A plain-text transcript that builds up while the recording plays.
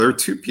There are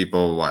two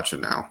people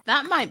watching now.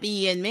 That might be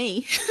you and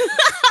me.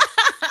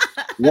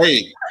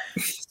 Wait.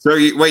 So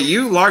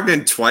you logged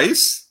in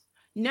twice?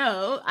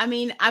 No, I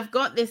mean, I've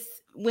got this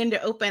window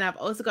open. I've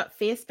also got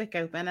Facebook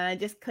open, and I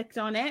just clicked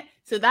on it.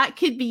 So that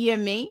could be you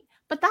and me,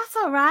 but that's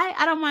all right.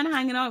 I don't mind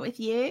hanging out with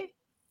you.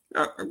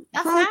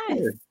 That's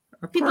nice.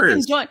 People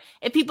can join.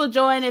 If people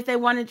join, if they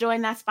want to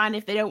join, that's fine.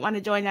 If they don't want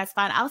to join, that's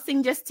fine. I'll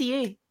sing just to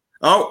you.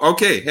 Oh,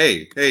 okay.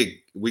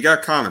 Hey, we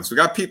got comments. We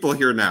got people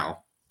here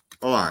now.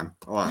 Hold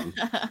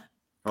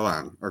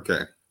on. Okay.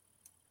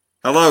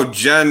 Hello,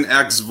 Gen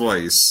X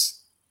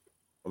voice.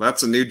 Well,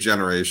 that's a new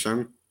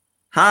generation.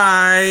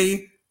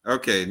 Hi.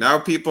 Okay, now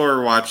people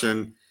are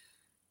watching.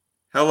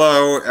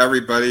 Hello,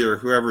 everybody, or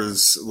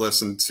whoever's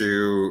listened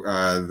to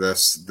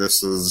this.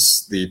 This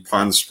is the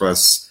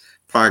Punspress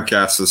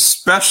podcast, a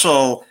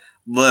special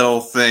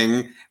little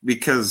thing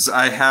because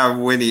I have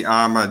Winnie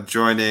Ama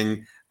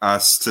joining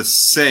us to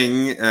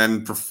sing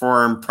and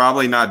perform,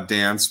 probably not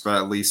dance, but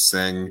at least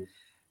sing.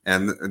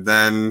 And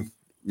then,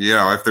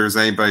 if there's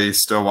anybody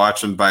still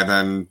watching by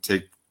then,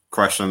 take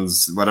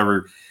questions,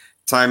 whatever.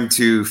 Time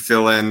to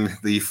fill in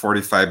the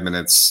 45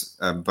 minutes,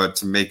 but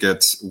to make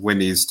it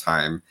Winnie's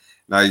time.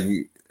 Now,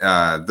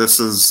 this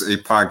is a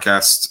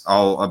podcast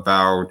all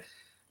about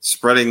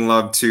spreading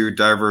love to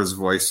diverse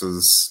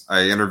voices.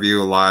 I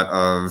interview a lot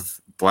of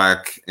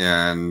Black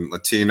and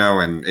Latino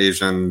and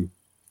Asian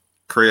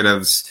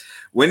creatives.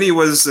 Winnie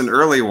was an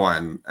early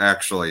one,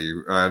 actually,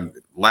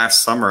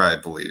 last summer, I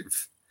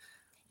believe.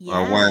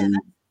 Yeah.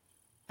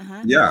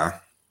 Yeah.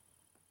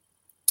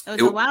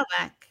 It was a while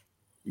back.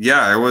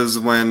 Yeah, it was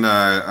when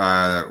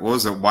what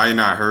was it? Why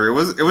Not Her?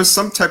 It was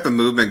some type of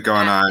movement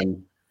going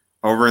on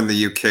over in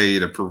the UK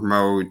to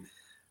promote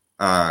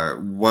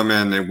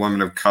women and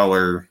women of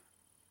color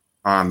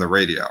on the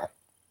radio.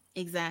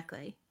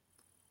 Exactly.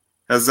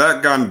 Has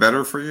that gone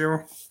better for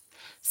you?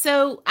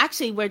 So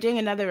actually, we're doing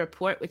another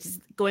report, which is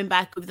going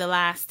back over the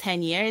last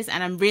 10 years.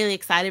 And I'm really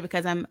excited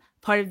because I'm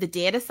part of the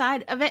data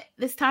side of it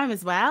this time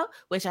as well,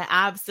 which I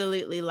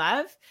absolutely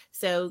love.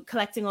 So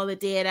collecting all the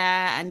data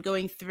and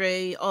going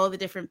through all the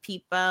different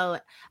people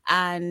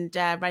and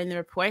writing the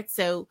report.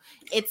 So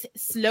it's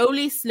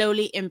slowly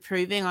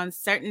improving on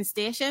certain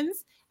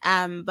stations.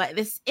 But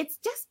it's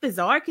just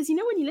bizarre because,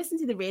 when you listen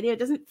to the radio, it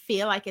doesn't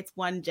feel like it's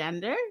one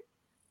gender,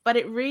 but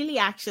it really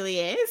actually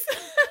is.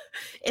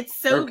 It's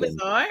so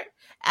bizarre.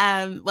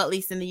 Well, at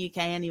least in the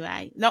UK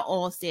anyway. Not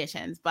all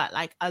stations, but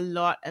like a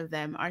lot of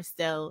them are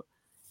still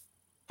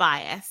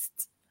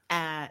biased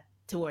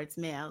towards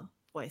male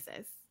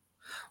voices.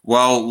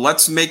 Well,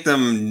 let's make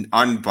them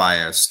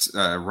unbiased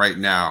right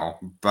now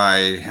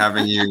by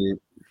having you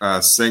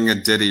sing a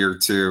ditty or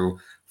two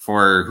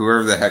for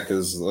whoever the heck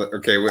is.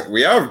 Okay,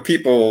 we have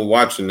people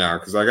watching now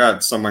because I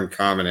got someone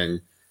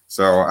commenting.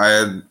 So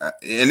and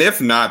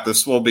if not,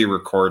 this will be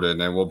recorded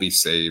and will be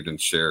saved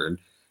and shared.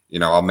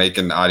 I'll make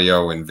an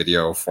audio and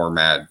video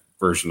format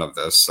version of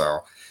this. So,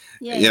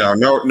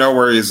 no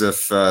worries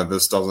if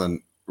this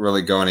doesn't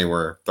really go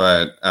anywhere.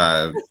 But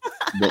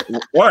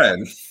what?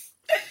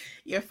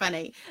 You're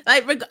funny.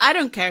 Like, I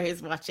don't care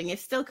who's watching.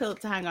 It's still cool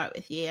to hang out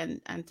with you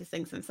and to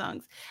sing some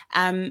songs.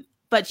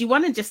 But you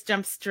want to just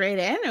jump straight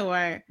in,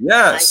 or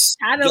yes,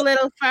 add a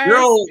little first?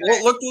 Girl,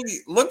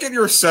 look at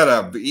your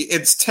setup.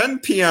 It's 10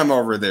 p.m.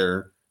 over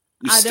there.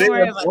 You stay don't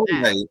worry about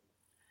that.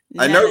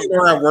 I know you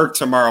don't have work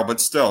tomorrow,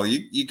 but still,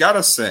 you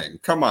gotta sing.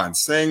 Come on,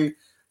 sing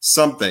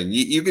something.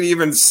 You can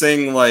even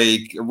sing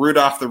like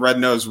Rudolph the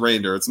Red-Nosed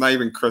Reindeer. It's not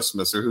even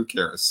Christmas, so who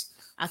cares?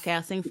 Okay,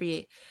 I'll sing for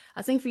you.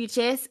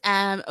 Chase.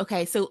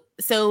 Okay, so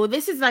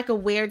this is like a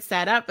weird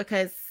setup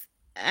because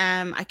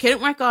I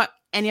couldn't work out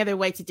any other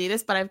way to do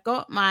this, but I've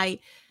got my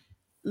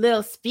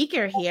little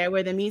speaker here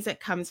where the music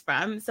comes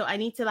from. So I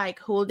need to like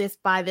hold this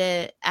by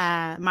the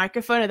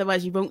microphone,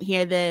 otherwise you won't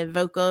hear the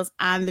vocals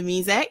and the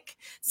music.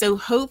 So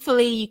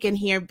hopefully you can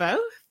hear both.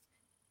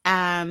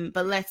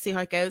 But let's see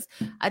how it goes.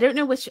 I don't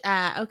know which.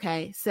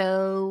 Okay,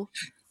 so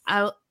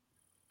I'll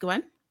go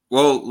on.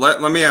 Well, let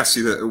me ask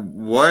you that.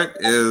 What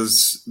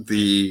is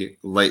the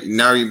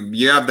now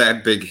you have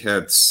that big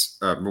hits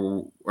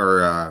or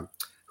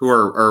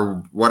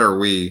what are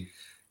we?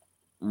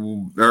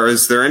 Or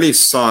is there any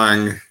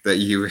song that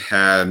you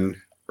had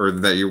or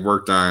that you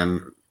worked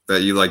on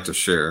that you like to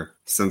share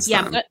since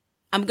then?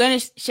 I'm going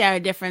to share a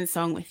different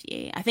song with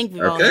you. I think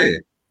we've all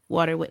heard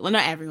Waterway. Well,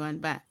 not everyone,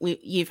 but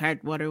you've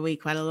heard Waterway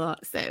quite a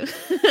lot. So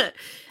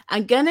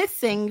I'm going to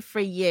sing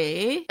for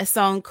you a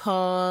song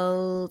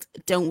called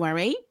Don't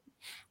Worry.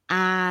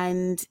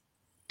 And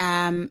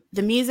the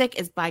music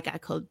is by a guy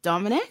called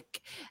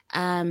Dominic.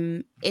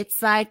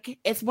 It's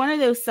one of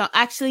those songs.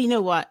 Actually, you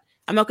know what?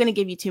 I'm not going to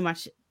give you too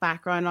much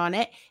background on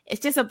it.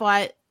 It's just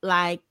about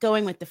like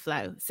going with the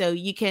flow. So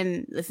you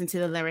can listen to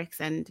the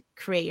lyrics and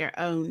create your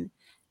own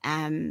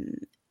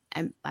and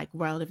like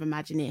world of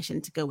imagination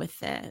to go with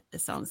the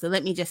song. So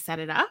let me just set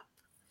it up.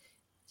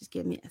 Just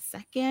give me a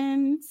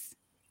second.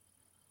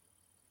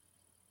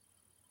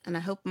 And I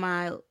hope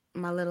my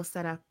little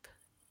setup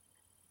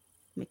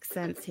makes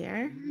sense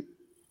here.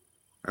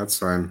 That's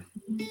fine.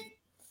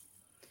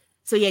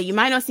 So yeah, you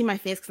might not see my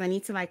face because I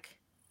need to like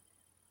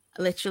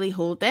literally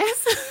hold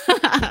this.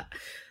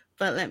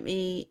 But let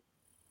me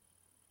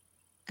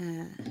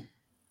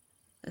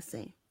let's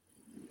see.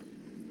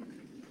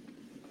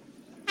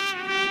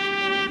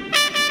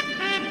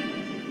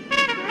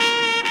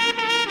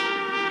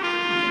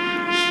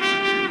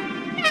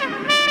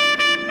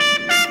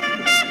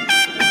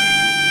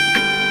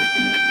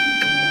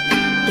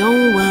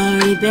 Don't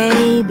worry,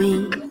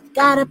 baby,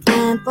 got a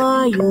plan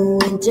for you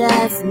and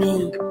just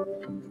me.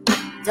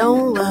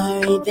 Don't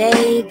worry,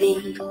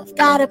 baby, I've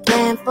got a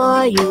plan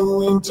for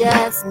you and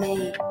just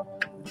me.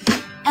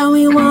 And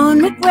we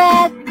won't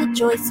regret the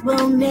choice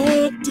we'll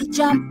make to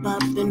jump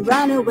up and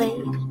run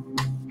away.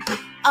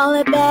 All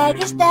the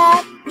baggage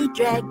that we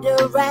dragged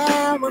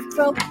around we'll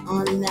throw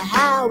on the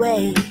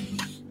highway.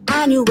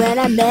 I knew when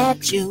I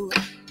met you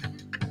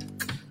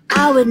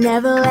I would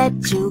never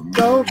let you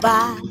go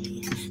by.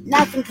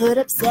 Nothing could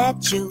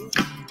upset you,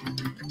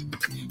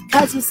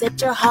 'cause you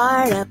set your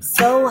heart up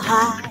so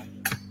high.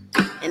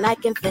 And I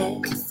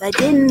confess I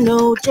didn't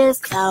know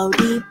just how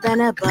deep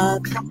and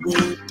above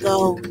we'd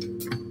go.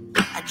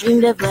 I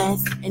dreamed of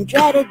less and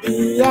dreaded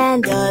the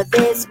end of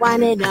this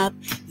winding up,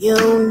 you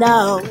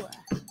know.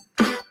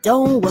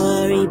 Don't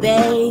worry,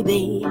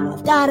 baby,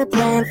 I've got a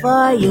plan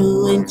for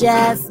you and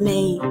just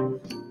me.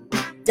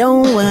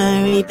 Don't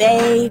worry,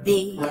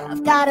 baby,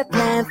 I've got a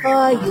plan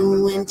for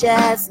you and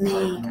just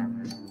me.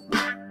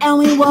 And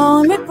we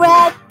won't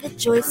regret the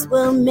choice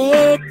we'll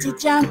make to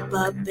jump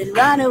up and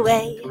run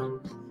away.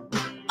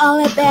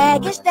 All the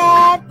baggage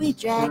that we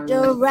dragged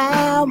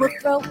around we'll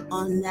throw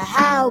on the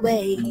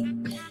highway.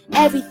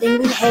 Everything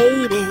we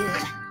hated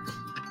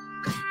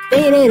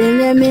faded in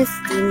the mist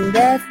and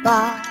the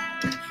fog.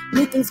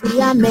 New things we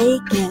are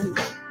making,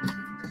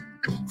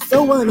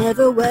 so we'll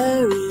never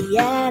worry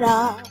at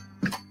all.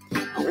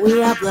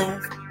 We are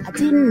blessed, I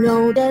didn't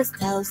know just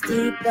how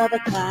steep of a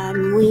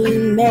climb we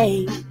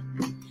made.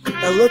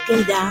 But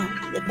looking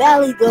down, the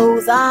valley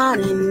goes on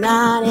in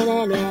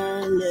an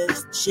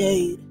endless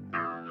shade.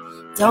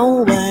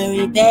 Don't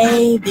worry,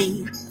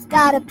 baby, I've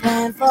got a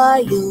plan for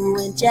you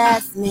and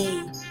just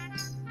me.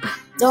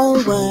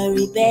 Don't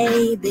worry,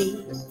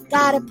 baby, I've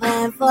got a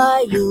plan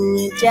for you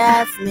and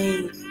just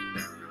me.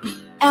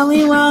 And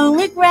we won't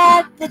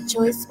regret the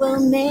choice we'll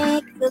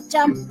make. We'll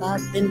jump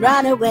up and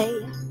run away.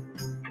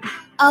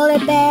 All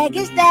the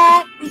baggage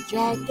that we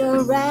dragged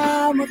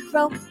around we'll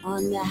throw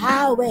on the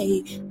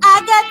highway.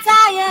 I got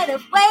tired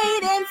of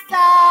waiting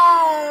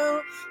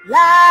so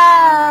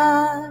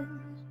long.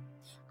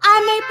 I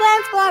made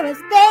plans for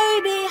us,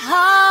 baby,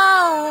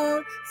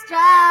 hold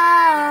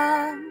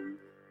strong.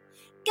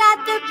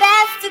 Got the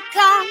best to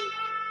come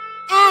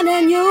and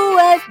a new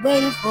earth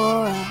waiting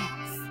for us.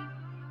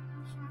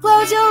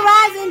 Close your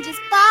eyes and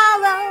just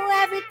follow.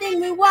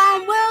 Everything we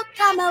want will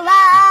come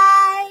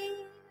alive.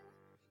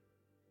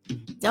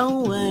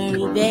 Don't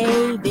worry,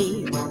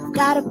 baby,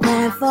 got a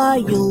plan for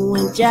you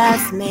and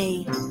just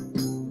me.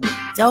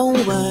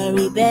 Don't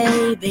worry,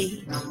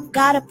 baby,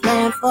 got a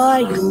plan for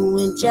you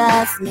and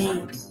just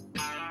me.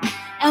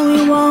 And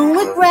we won't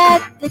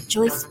regret the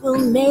choice we'll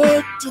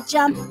make to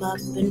jump up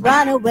and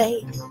run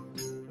away.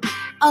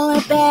 All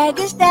the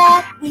baggage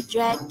that we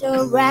dragged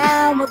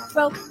around we'll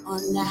throw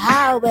on the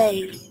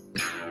highway.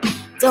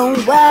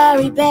 Don't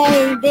worry,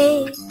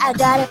 baby, I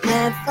got a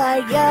plan for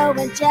you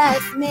and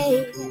just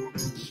me.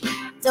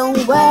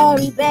 Don't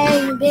worry,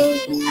 baby,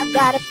 I've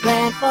got a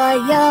plan for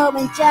you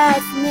and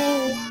just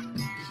me.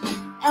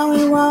 And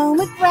we won't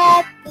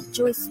regret the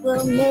choice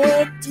we'll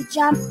make to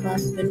jump up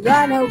and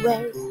run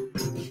away.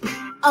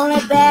 All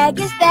the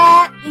baggage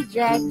that we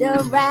dragged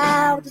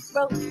around to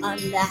throw on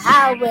the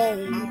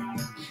highway.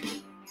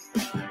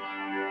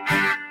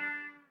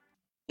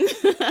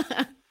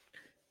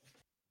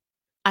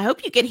 I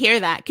hope you could hear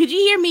that. Could you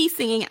hear me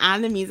singing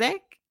on the music?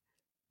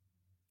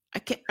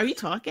 Are you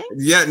talking?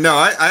 Yeah, no,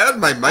 I had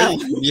my mic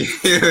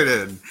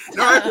muted.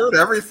 No, I heard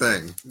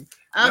everything.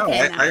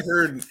 Okay, no, I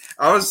heard.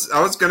 I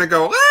was gonna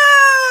go,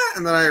 ah!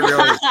 And then I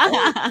realized,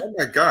 oh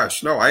my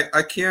gosh, no,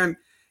 I can't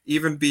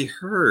even be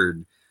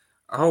heard.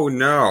 Oh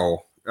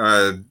no,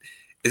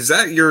 is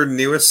that your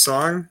newest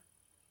song?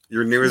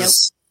 Your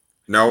newest?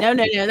 Nope.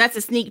 No. That's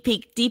a sneak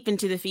peek deep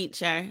into the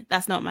future.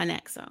 That's not my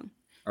next song.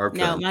 Okay.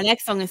 No, my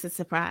next song is a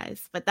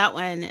surprise, but that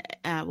one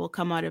will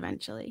come out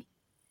eventually.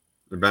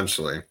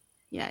 Eventually.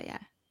 Yeah.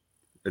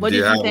 Do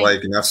you have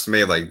like an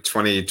estimate, like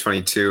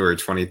 2022 or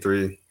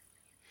 23?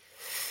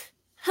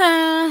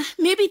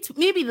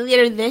 Maybe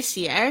later this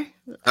year.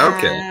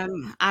 Okay.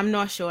 I'm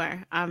not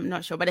sure,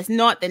 but it's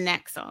not the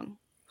next song.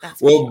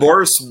 Will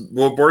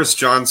Boris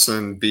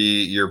Johnson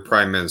be your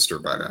prime minister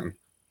by then?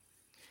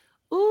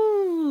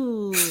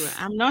 Ooh,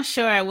 I'm not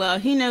sure. Well,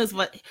 who knows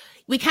what?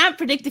 We can't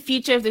predict the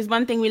future. If there's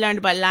one thing we learned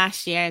about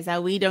last year is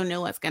that we don't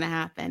know what's going to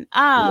happen.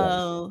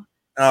 Oh.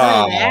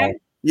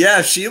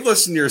 Yeah, she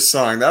listened to your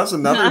song. That was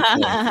another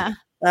thing.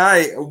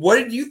 Hi, what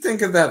did you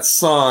think of that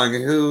song,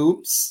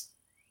 Hoops?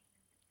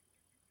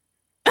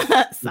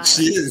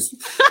 Hoops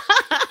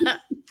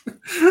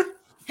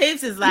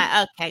is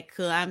like, okay,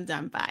 cool, I'm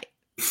done, bye.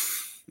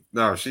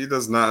 No, she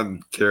does not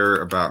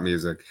care about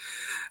music.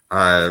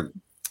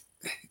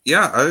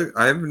 Yeah,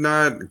 I've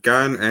not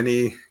gotten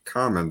any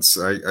comments.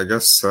 I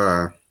guess.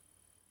 Well,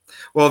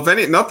 if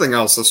any nothing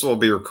else, this will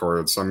be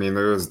recorded. So I mean,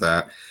 there is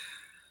that.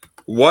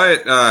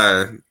 What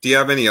do you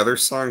have any other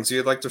songs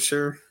you'd like to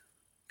share?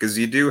 Because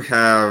you do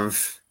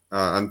have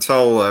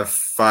until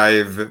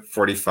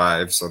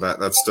 5:45, so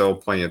that's still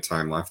plenty of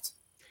time left.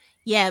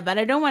 Yeah, but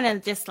I don't want to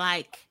just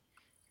like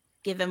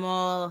give them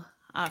all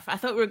off. I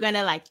thought we were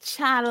gonna like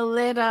chat a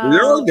little.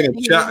 We're going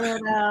to chat.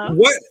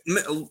 What,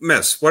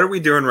 Miss? What are we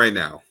doing right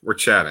now? We're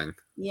chatting.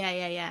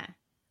 Yeah.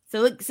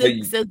 So look,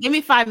 so give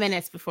me 5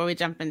 minutes before we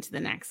jump into the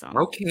next song.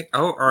 Okay.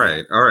 Oh, all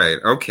right.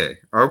 Okay.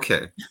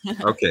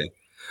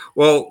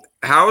 Well,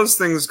 how's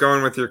things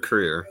going with your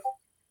career?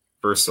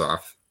 First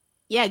off.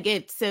 Yeah,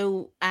 good.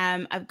 So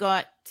I've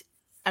got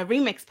a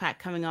remix pack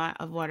coming out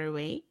of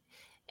Waterway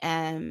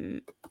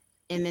in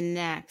the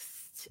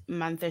next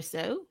month or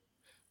so,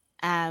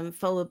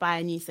 followed by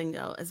a new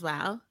single as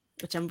well,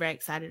 which I'm very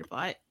excited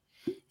about.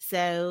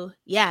 So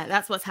yeah,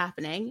 that's what's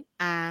happening.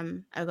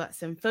 I've got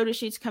some photo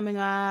shoots coming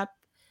up,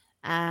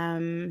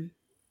 videos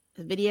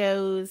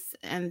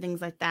and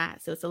things like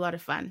that. So it's a lot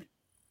of fun.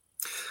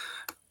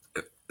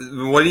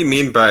 What do you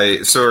mean by,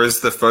 so is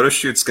the photo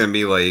shoots going to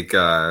be like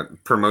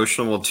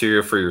promotional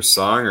material for your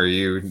song, or are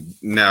you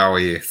now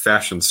a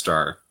fashion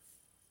star?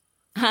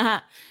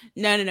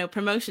 No.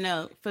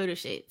 Promotional photo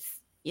shoots.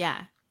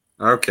 Yeah.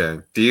 Okay.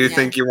 Do you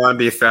think you want to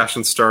be a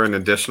fashion star in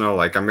additional,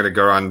 like I'm going to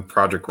go on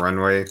Project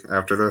Runway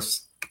after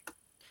this?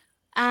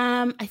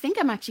 I think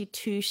I'm actually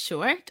too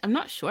short. I'm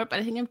not short, but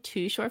I think I'm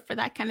too short for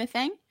that kind of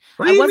thing.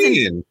 What do you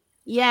mean?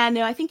 Yeah,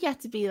 no, I think you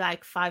have to be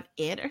like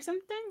 5'8" or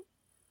something.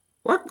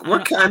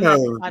 What kind of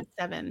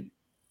 5'7"?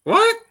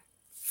 What?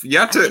 You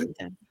have to.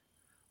 So.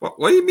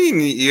 What do you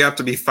mean you have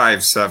to be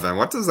 5'7"?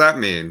 What does that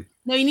mean?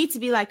 No, you need to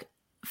be like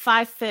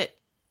 5'8"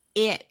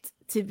 to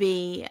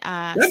be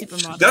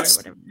supermodel or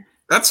whatever.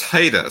 That's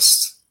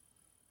heightest.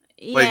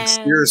 Yeah, like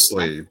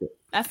seriously.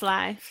 That's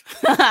life.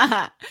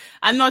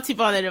 I'm not too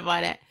bothered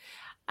about it.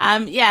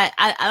 Yeah,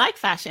 I like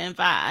fashion,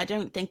 but I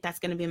don't think that's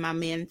going to be my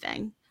main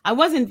thing. I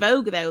was in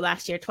Vogue though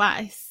last year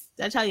twice.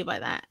 Did I tell you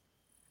about that?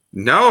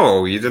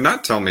 No, you did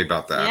not tell me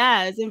about that. Yeah,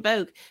 I was in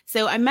Vogue.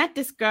 So I met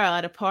this girl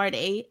at a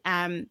party.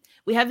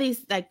 We have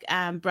these like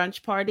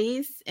brunch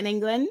parties in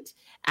England.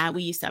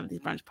 We used to have these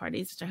brunch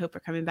parties, which I hope are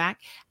coming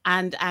back.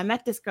 And I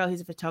met this girl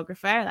who's a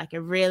photographer, like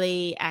a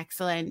really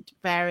excellent,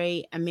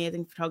 very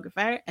amazing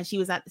photographer. And she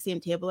was at the same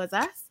table as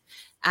us.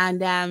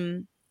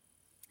 And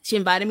she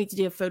invited me to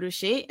do a photo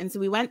shoot. And so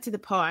we went to the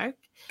park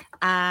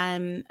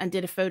and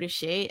did a photo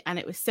shoot. And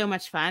it was so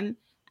much fun.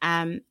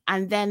 And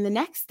then the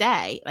next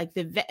day, like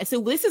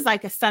so this is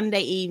like a Sunday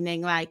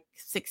evening, like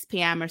 6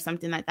 p.m. or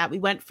something like that. We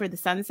went for the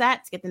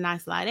sunset to get the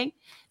nice lighting.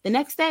 The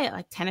next day at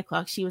like 10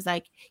 o'clock, she was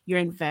like, "You're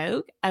in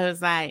Vogue." I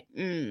was like,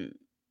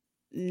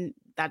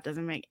 that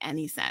doesn't make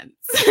any sense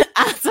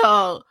at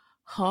all.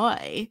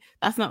 Hi,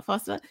 that's not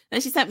possible. And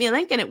then she sent me a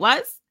link and it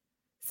was.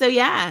 So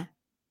yeah. And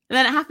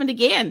then it happened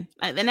again,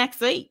 like the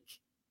next week.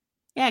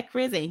 Yeah,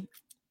 crazy.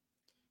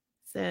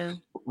 So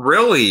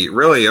really,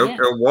 okay.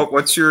 Yeah.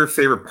 What's your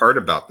favorite part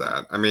about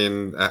that? I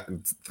mean,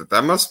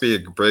 that must be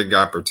a big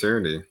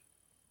opportunity.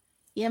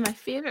 Yeah, my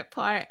favorite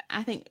part,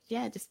 I think,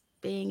 just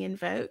being in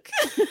Vogue,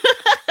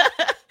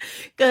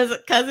 because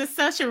it's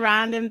such a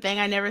random thing.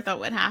 I never thought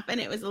would happen.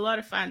 It was a lot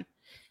of fun.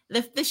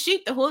 The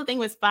shoot, the whole thing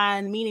was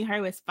fun. Meeting her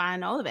was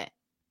fun. All of it.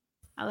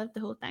 I loved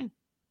the whole thing.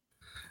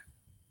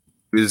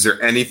 Is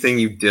there anything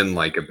you didn't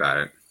like about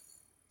it?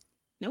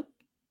 Nope.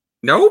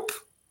 No.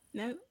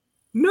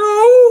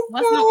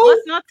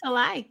 What's not to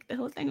like? The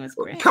whole thing was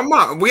great. Come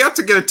on, we have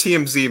to get a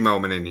TMZ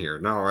moment in here.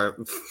 No,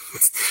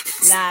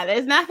 nah,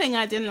 there's nothing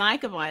I didn't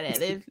like about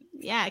it.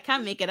 I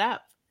can't make it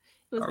up.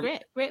 It was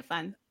great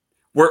fun.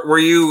 Were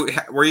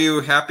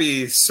you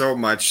happy so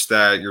much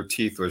that your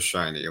teeth was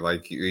shiny?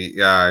 Like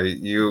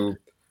you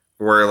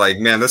were like,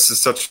 man, this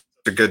is such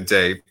a good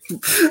day.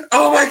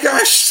 Oh my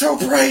gosh, so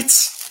bright.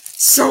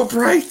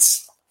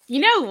 You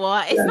know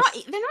what? They're not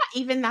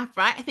even that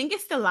bright. I think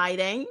it's the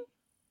lighting.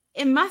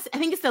 I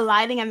think it's the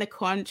lighting and the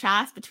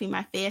contrast between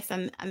my face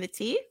and the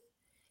teeth.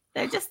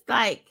 They're just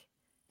like,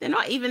 they're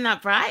not even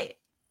that bright.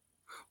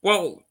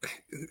 Well,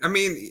 I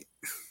mean,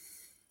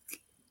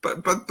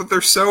 but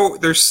they're so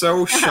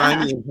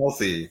shiny and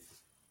healthy.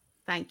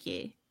 Thank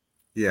you.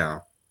 Yeah.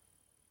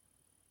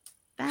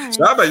 Thanks.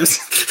 Stop! I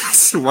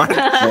just what?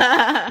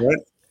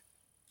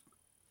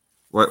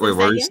 What? Wait,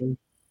 what are you saying?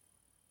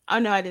 Oh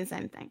no, I didn't say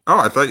anything. Oh,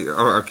 I thought you.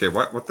 Oh, okay.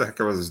 What the heck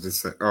was I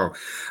just saying? Oh,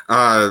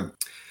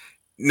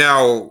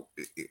 now,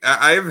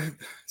 I've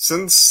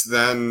since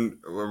then,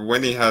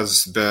 Winnie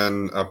has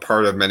been a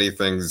part of many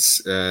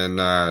things in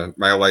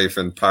my life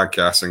and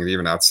podcasting, and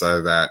even outside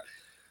of that.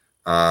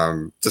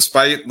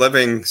 Despite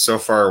living so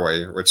far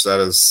away, which that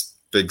is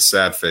big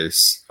sad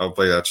face.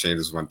 Hopefully that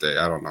changes one day.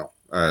 I don't know.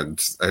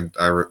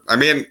 I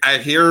mean, I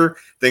hear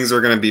things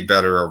are going to be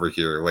better over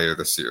here later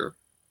this year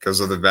because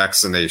of the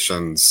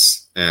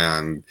vaccinations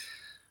and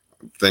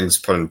things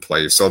put in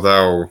place.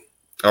 Although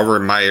over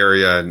in my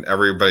area and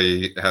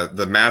everybody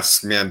the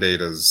mask mandate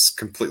is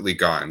completely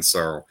gone.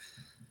 So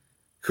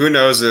who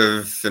knows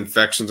if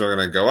infections are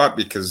going to go up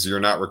because you're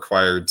not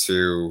required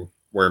to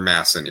wear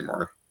masks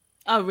anymore.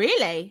 Oh,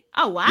 really?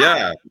 Oh, wow.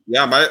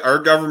 Yeah. Our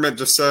government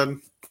just said,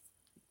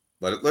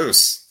 let it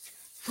loose.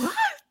 What?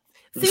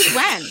 Since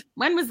when?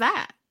 When was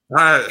that?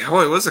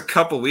 It was a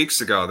couple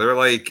weeks ago. They're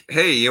like,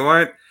 hey, you know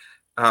what?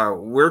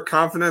 We're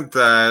confident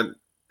that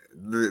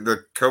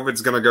the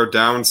COVID's going to go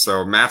down,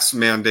 so mask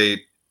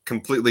mandate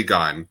completely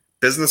gone.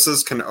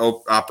 Businesses can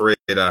operate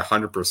at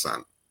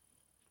 100%.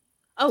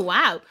 Oh,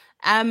 wow.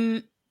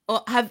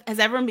 Has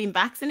everyone been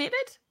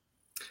vaccinated?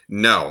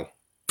 No.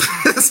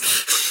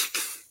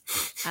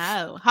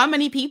 Oh, how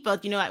many people?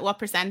 Do you know, like, what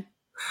percentage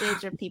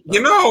of people?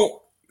 You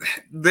know,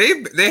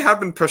 they have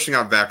been pushing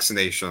out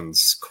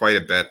vaccinations quite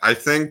a bit. I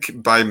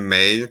think by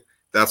May,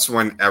 that's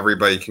when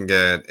everybody can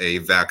get a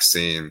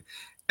vaccine.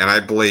 And I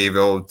believe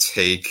it'll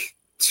take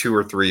 2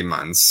 or 3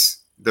 months.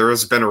 There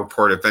has been a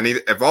report,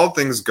 if all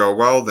things go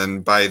well,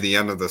 then by the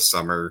end of the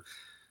summer,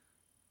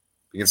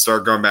 we can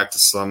start going back to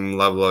some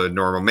level of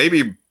normal,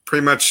 maybe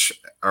pretty much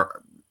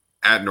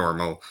at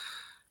normal.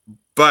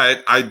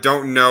 But I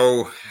don't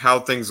know how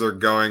things are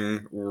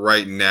going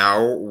right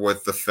now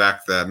with the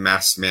fact that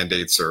mask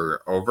mandates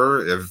are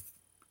over. If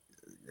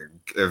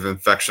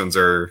infections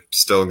are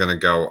still going to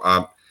go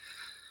up,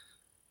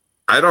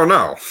 I don't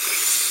know.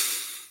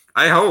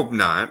 I hope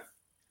not.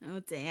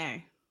 Oh,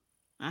 dear.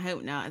 I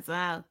hope not as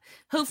well.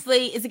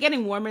 Hopefully, is it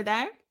getting warmer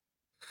there?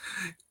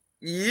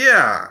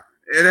 Yeah,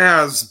 it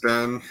has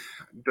been.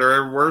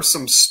 There were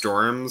some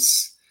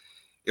storms.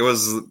 It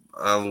was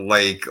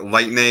like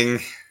lightning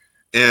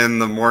in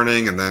the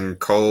morning and then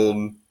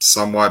cold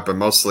somewhat, but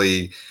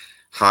mostly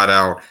hot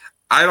out.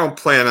 I don't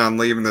plan on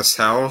leaving this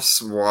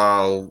house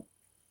while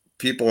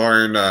people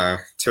aren't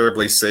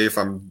terribly safe.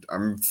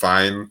 I'm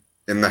fine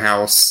in the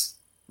house.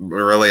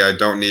 Really, I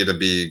don't need to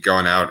be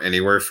going out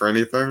anywhere for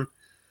anything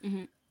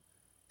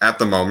at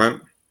the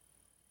moment.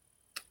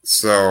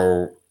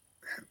 So,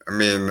 I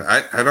mean,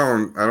 I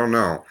don't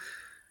know.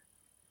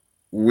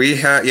 We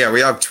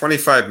have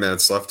 25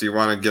 minutes left. Do you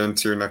want to get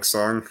into your next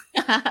song?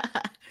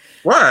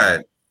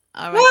 What?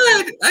 All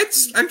right. What?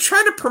 I'm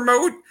trying to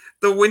promote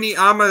the Winnie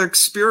Ama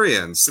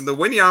experience, and the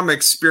Winnie Ama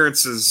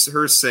experience is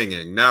her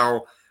singing.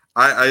 Now,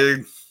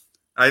 I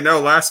know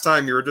last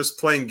time you were just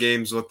playing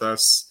games with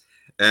us,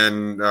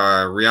 and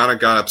Rihanna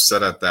got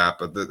upset at that,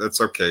 but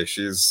that's okay.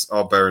 She's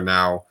all better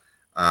now.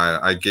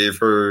 I gave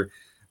her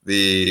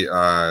the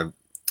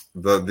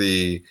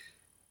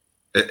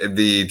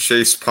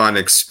Chase Pond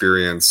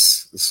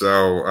experience.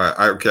 So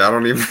I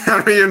don't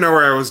even know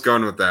where I was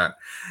going with that.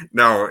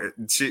 No,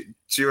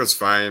 she was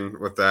fine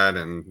with that,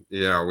 and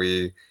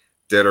we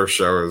did our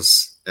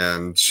shows,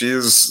 and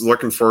she's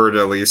looking forward to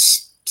at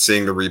least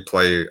seeing the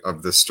replay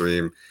of the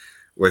stream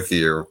with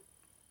you.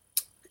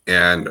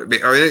 And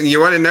you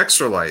want an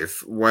Extra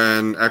Life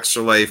when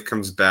Extra Life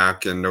comes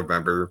back in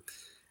November,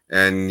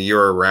 and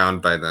you're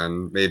around by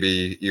then.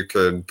 Maybe you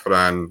could put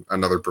on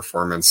another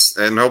performance,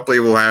 and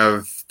hopefully we'll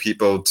have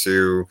people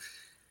to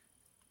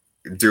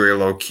do a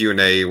little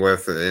Q&A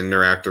with,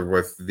 interactive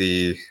with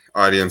the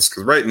audience,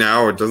 because right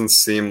now it doesn't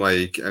seem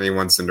like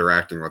anyone's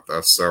interacting with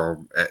us.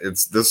 So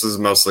this is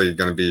mostly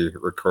going to be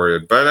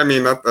recorded, but I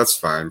mean that's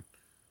fine.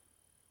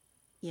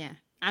 Yeah.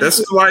 This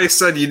is why I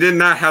said you did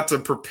not have to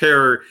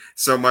prepare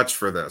so much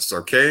for this.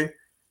 Okay.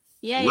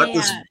 Let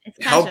this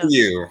help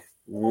you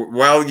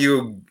while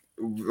you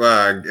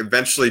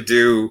eventually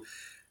do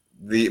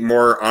the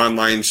more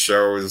online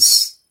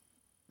shows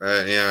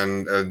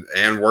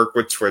and work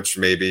with Twitch.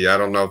 Maybe, I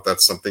don't know if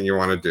that's something you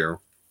want to do.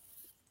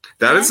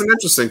 That is an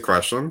interesting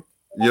question.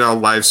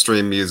 Live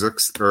stream music,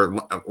 or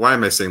why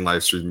am I saying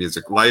live stream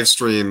music? Live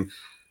stream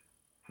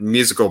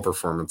musical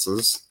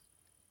performances.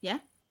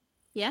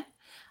 Yeah.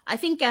 I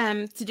think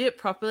to do it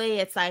properly,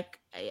 it's like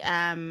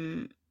a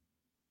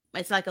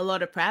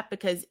lot of prep,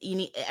 because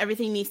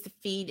everything needs to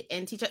feed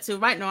into each other. So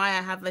right now I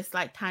have this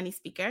like tiny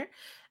speaker,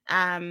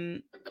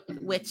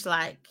 which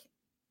like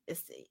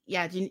is,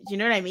 do you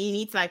know what I mean? You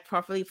need to like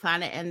properly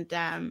plan it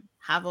and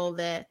have all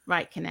the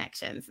right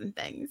connections and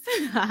things.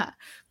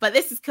 But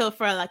this is cool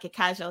for like a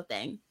casual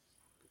thing.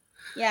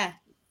 Yeah.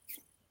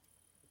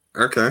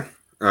 Okay.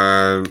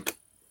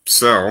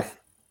 So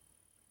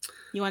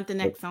you want the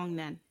next song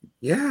then?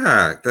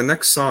 Yeah, the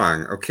next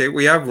song. Okay,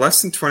 we have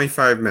less than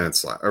 25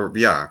 minutes left.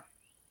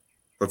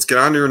 Let's get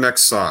on to your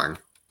next song.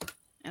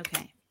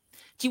 Okay.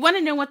 Do you want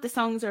to know what the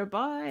songs are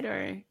about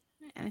or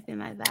anything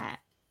like that?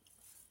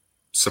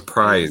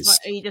 Surprise.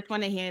 Or you just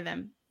want to hear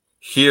them?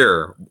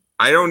 Here.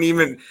 I don't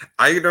even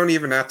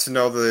have to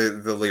know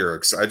the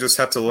lyrics. I just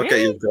have to look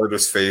at your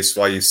gorgeous face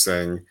while you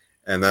sing,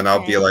 and then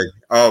I'll be like,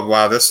 oh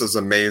wow, this is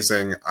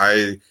amazing.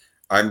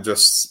 I'm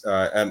just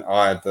in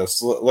awe at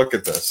this. Look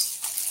at this.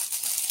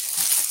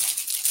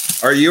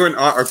 Are you in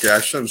awe? Okay, I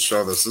shouldn't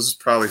show this. This is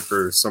probably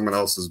for someone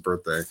else's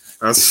birthday.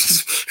 What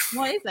is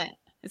it?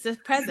 It's a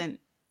present.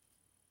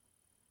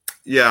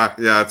 Yeah,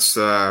 it's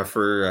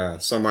for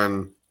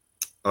someone.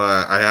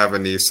 I have a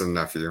niece and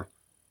nephew.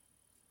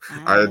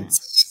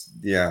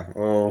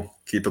 We'll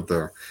keep it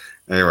there.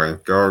 Anyway,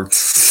 go.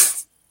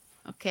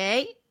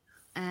 Okay.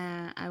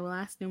 I will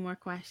ask no more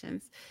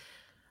questions.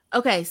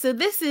 Okay, so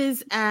this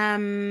is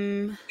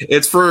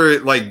It's for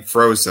like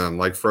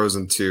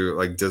Frozen 2,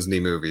 like Disney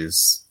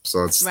movies.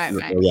 So it's right.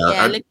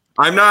 yeah.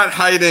 I'm not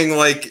hiding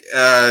like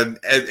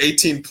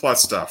 18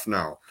 plus stuff.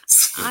 No.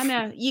 I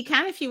know you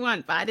can if you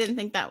want, but I didn't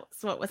think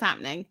that's what was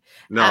happening.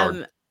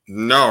 No.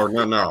 No.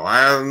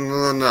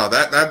 No.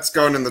 That's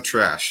going in the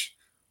trash.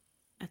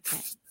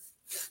 Okay.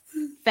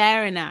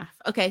 Fair enough.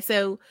 Okay,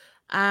 so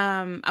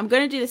I'm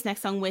going to do this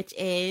next song, which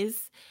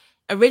is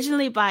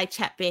originally by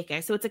Chet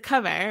Baker. So it's a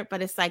cover,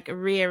 but it's like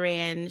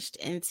rearranged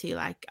into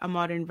like a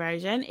modern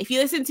version. If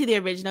you listen to the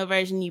original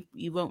version,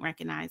 you won't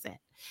recognize it.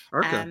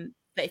 Okay.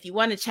 But if you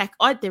want to check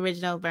out the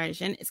original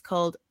version, it's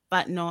called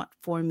But Not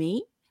For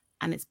Me,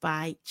 and it's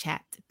by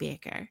Chet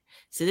Baker.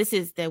 So this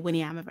is the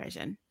Winiama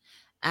version.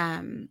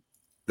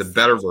 The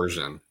better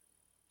version.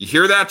 You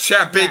hear that,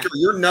 Chet Baker?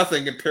 Yeah. You're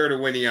nothing compared to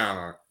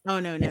Winiama. Oh,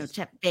 no.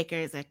 Chet Baker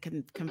is a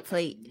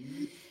complete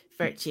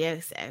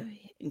virtuoso.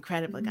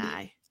 Incredible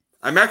guy.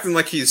 I'm acting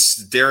like he's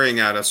staring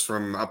at us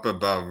from up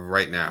above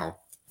right now.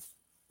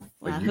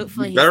 Well, like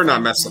hopefully you better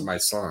not mess up my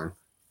song.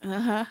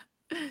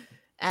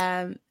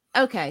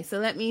 Okay, so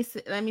let me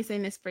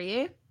sing this for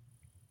you.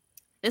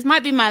 This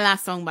might be my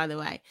last song, by the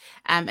way.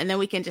 And then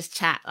we can just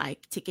chat,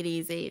 like take it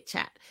easy,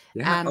 chat.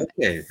 Yeah.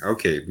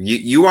 Okay.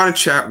 You want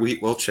to chat?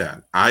 We'll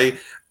chat.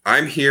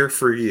 I'm here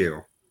for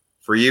you.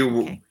 For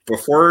you, okay.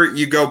 Before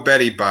you go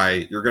Betty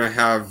bye, you're gonna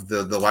have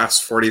the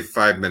last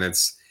 45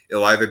 minutes.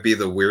 It'll either be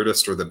the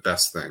weirdest or the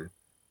best thing.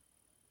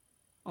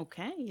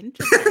 Okay,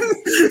 interesting.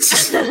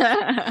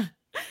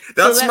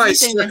 That's my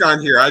stick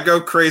on here. I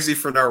go crazy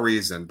for no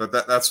reason, but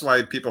that's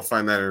why people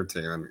find that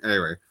entertaining.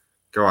 Anyway,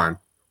 go on.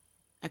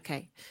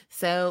 Okay,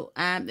 so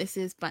this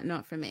is But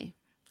Not For Me.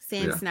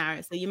 Same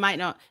scenario. So it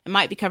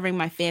might be covering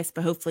my face,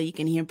 but hopefully you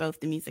can hear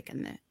both the music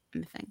and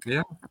the thing.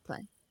 Yeah. I'll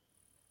play.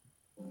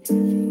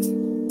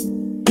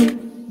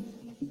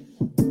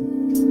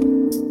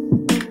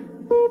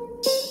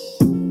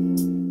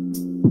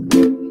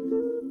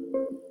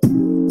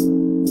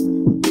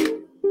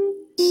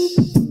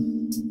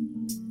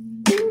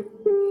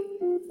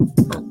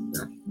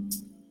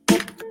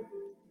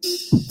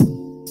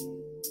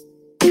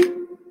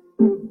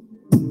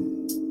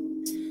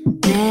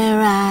 They're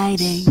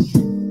writing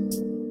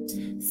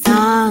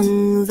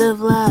songs of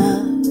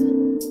love,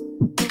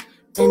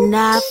 but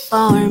not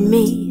for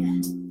me.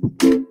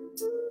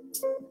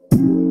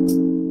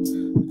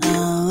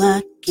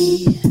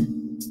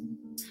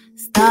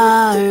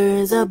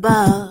 Stars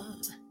above,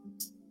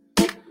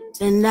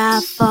 but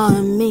not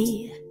for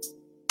me.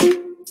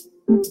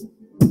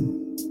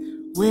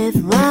 With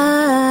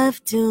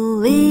love to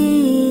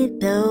lead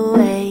the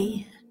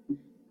way,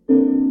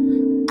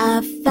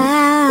 I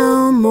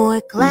found more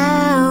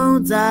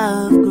clouds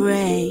of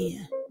gray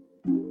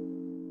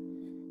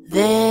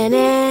than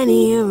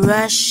any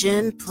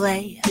Russian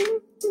play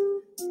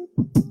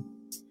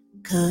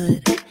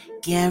could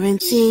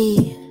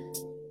guarantee.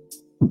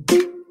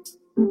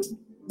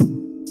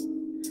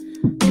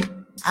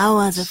 I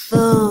was a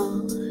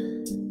fool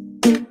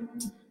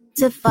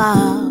to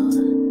fall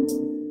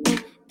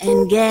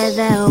and get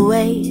that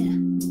way.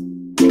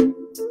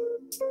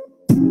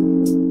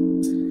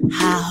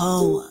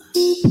 Hi-ho,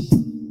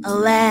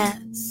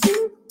 alas,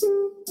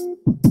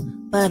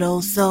 but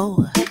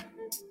also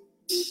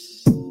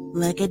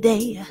like a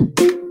day.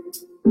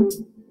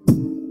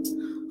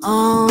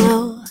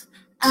 Although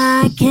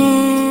I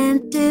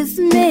can't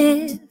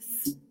dismiss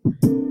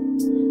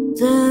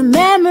the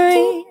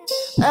memory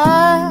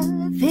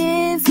of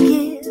his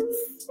kiss,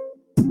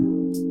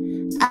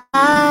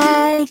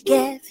 I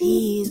guess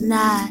he's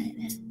not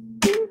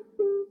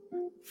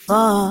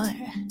for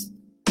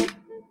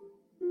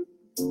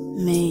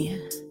me.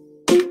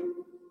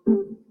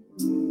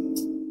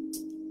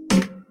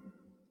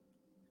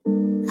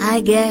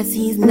 I guess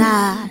he's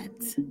not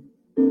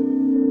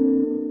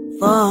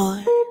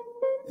for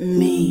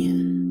me.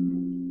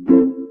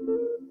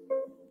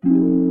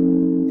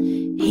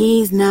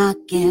 He's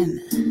knocking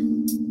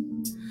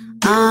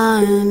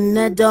on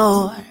the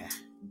door,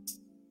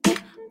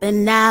 but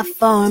not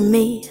for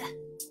me.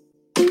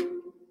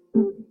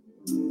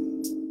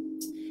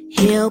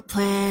 He'll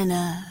plan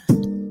a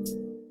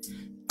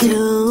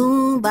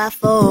 2x4,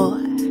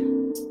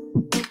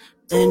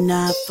 but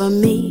not for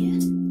me.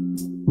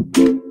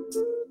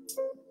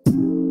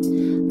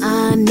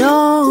 I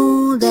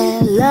know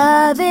that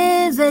love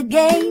is a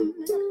game.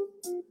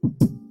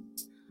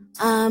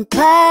 I'm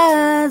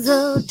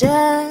puzzled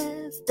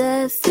just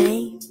the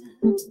same.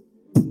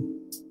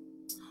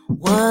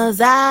 Was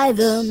I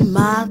the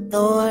moth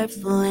or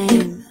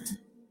flame?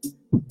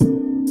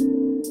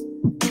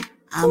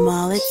 I'm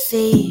all at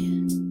sea.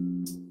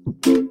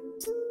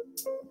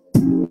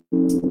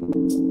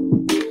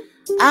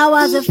 I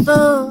was a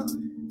fool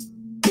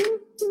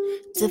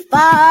to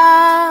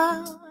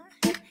fall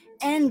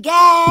and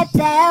get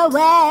that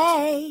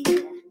way.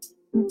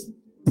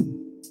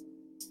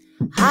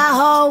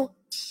 Hi-ho,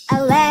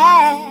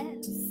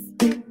 alas,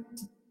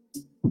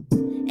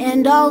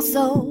 and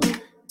also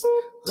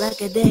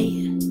like a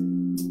day.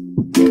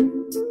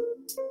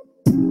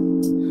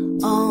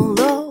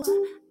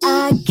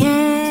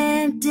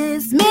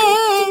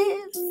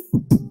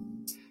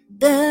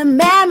 the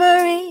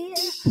memory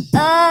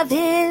of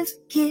his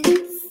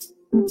kiss.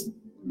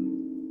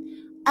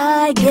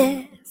 I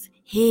guess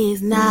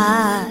he's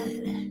not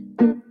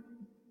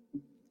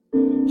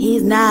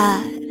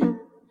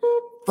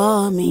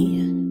for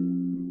me.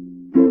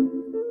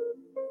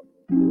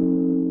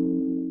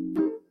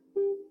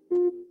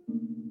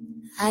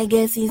 I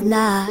guess he's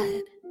not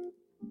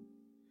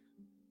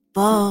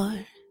for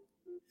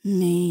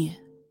me.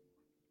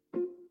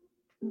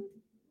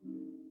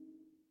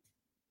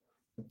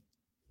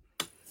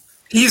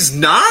 He's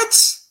not?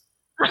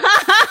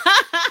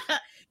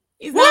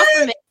 He's not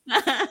for me.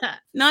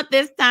 Not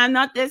this time,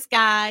 not this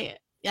guy.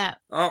 Yeah.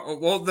 Oh,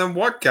 well, then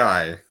what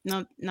guy?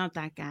 No, not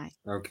that guy.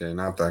 Okay,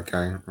 not that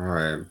guy. All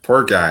right.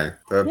 Poor guy.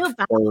 I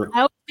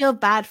always feel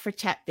bad for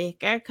Chet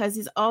Baker because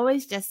he's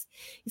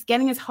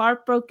getting his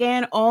heart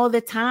broken all the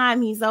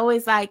time. He's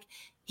always like,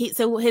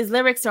 so his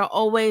lyrics are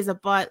always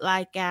about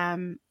like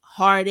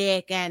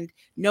heartache and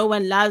no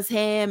one loves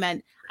him.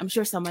 And I'm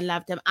sure someone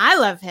loved him. I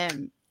love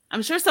him.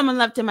 I'm sure someone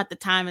loved him at the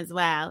time as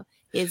well.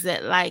 Is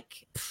it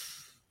like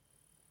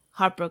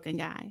heartbroken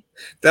guy?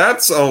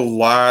 That's a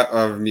lot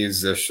of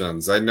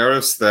musicians. I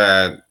noticed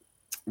that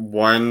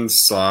one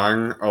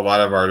song a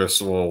lot of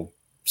artists will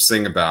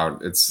sing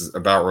about, it's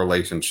about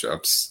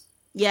relationships.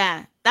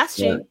 Yeah, that's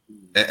true.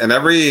 And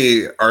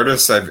every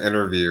artist I've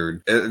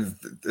interviewed,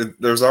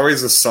 there's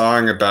always a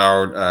song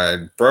about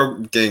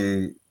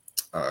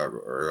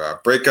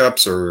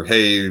breakups, or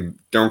hey,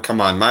 don't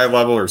come on my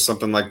level, or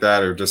something like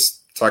that, or just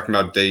talking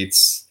about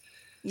dates,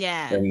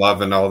 and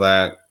love and all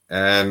that.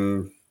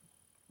 And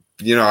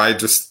I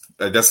guess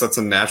that's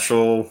a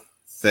natural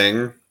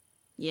thing.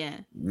 Yeah,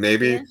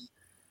 maybe. Yeah.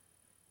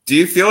 Do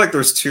you feel like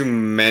there's too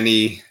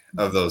many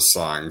of those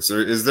songs,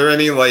 or is there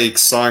any like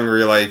song where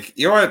you're like,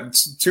 you know what,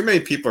 too many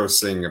people are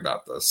singing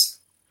about this?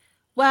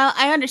 Well,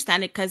 I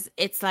understand it because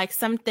it's like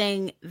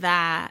something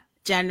that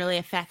generally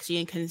affects you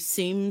and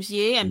consumes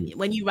you. And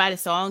when you write a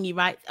song, you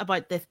write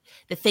about the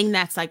thing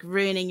that's like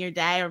ruining your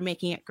day or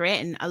making it great.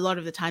 And a lot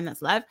of the time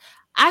that's love.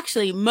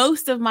 Actually,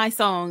 most of my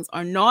songs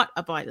are not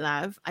about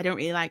love. I don't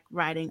really like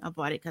writing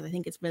about it because I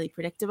think it's really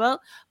predictable.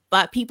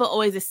 But people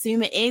always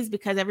assume it is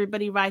because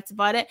everybody writes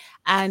about it.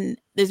 And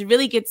there's a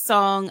really good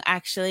song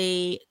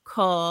actually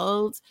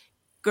called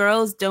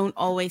Girls Don't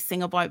Always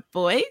Sing About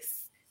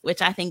Boys,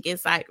 which I think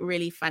is like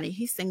really funny.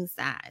 Who sings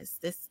that? Is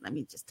this? Let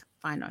me just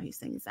find out who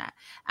sings that.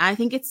 And I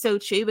think it's so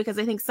true because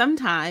I think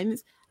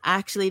sometimes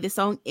actually the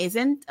song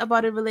isn't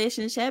about a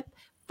relationship,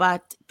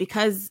 but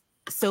because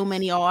so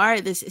many are,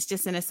 this is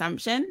just an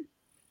assumption.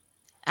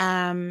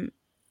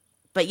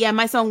 But yeah,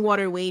 my song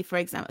Water Way, for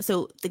example,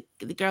 so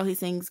the girl who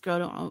sings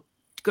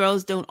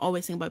Girls Don't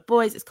Always Sing About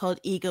Boys is called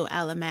Ego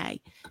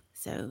LMA,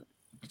 so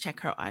check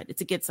her out.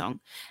 It's a good song.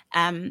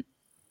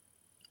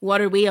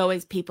 What are we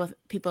always, people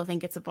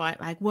think it's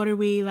about like, what are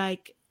we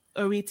like,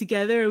 are we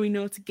together, are we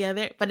not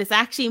together? But it's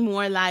actually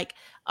more like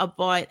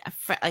about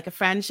a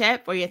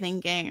friendship where you're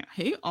thinking,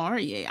 who are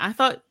you? I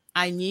thought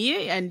I knew you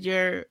and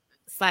you're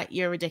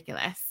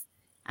ridiculous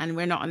and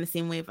we're not on the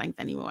same wavelength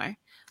anymore.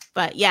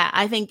 But yeah,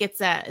 I think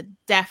it's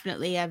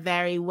definitely a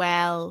very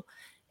well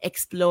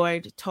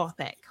explored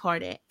topic,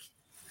 heartache.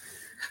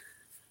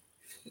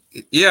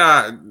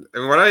 Yeah, and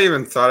when I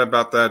even thought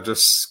about that,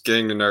 just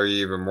getting to know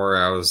you even more,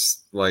 I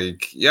was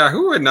like, yeah,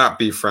 who would not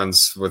be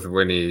friends with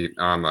Winnie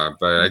Ama?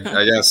 But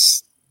I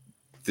guess,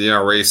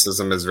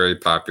 racism is very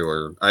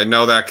popular. I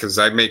know that because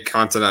I make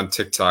content on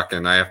TikTok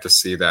and I have to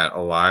see that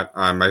a lot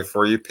on my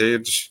For You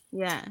page.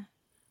 Yeah.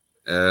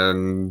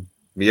 And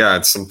yeah,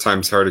 it's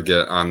sometimes hard to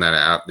get on that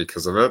app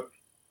because of it.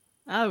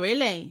 Oh,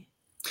 really?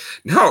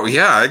 No,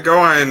 yeah, I go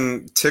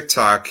on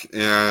TikTok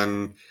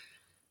and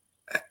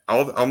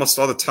almost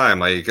all the time,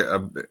 like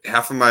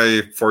half of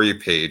my For You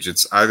page,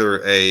 it's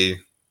either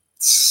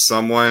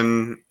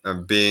someone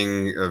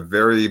being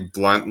very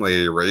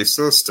bluntly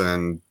racist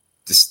and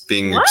just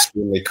being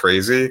extremely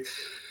crazy.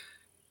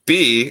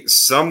 B,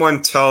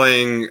 someone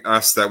telling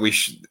us that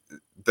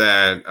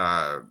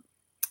that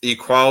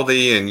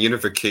equality and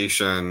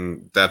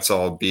unification, that's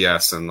all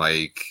BS, and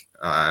like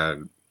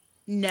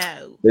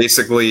no,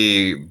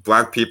 basically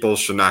Black people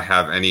should not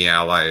have any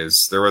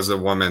allies. There was a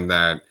woman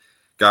that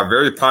got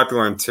very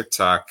popular on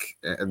TikTok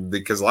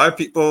because a lot of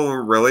people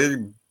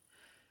really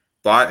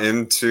bought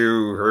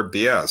into her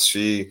BS.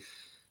 She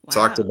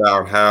talked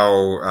about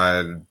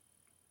how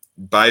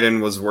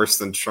Biden was worse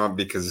than Trump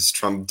because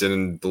Trump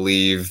didn't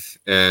believe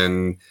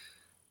in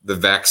the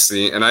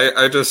vaccine. And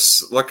I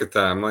just look at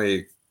that. I'm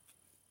like,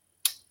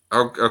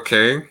 oh,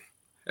 okay.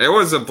 It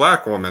was a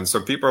Black woman. So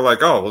people are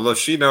like, oh, well,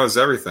 she knows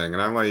everything.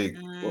 And I'm like,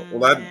 well,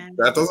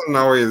 that doesn't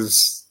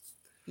always.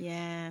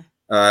 Yeah.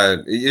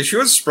 She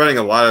was spreading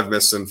a lot of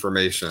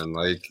misinformation.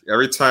 Like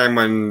every time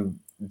when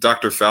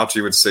Dr.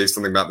 Fauci would say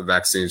something about the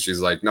vaccine, she's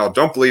like, no,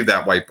 don't believe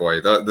that white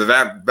boy.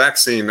 The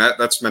vaccine,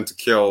 that's meant to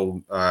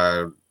kill.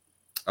 I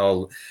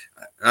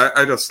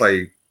just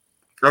like,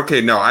 okay,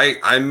 no,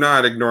 I'm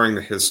not ignoring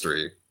the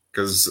history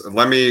because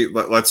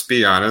let's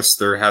be honest.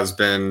 There has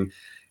been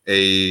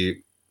a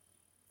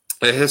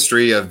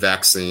history of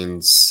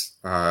vaccines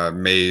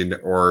made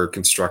or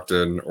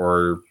constructed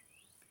or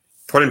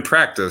put in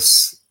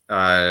practice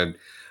on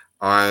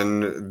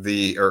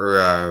the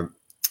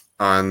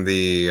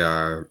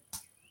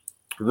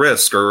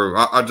risk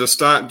or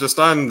just on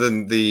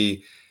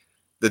the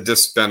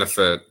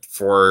disbenefit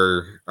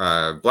for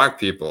Black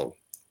people.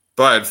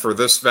 But for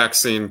this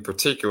vaccine in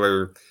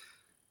particular,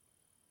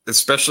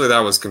 especially that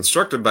was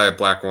constructed by a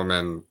Black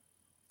woman,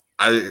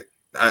 I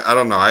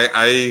don't know.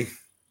 I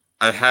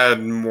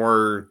had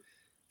more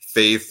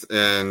faith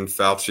in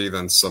Fauci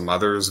than some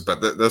others,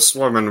 but this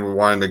woman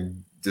wanted to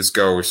just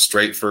go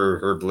straight for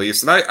her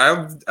beliefs, and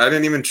I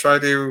didn't even try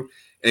to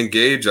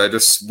engage. I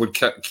just would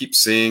keep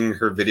seeing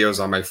her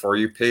videos on my For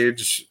You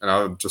page, and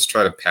I would just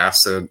try to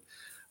pass it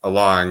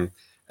along.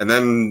 And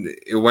then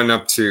it went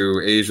up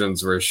to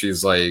Asians where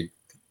she's like,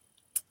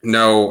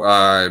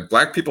 no,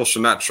 Black people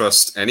should not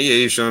trust any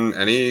Asian,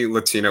 any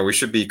Latino. We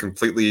should be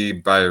completely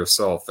by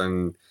ourselves.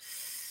 And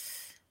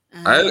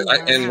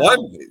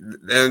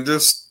and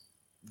just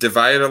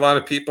divided a lot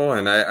of people.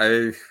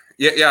 And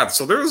yeah.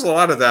 So there was a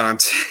lot of that on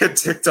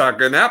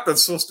TikTok, an app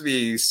that's supposed to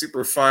be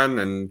super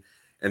fun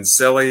and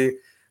silly.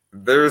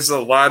 There's a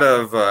lot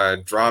of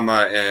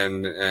drama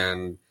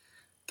and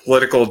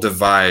political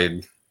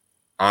divide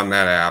on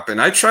that app,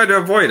 and I try to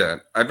avoid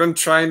it. I've been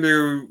trying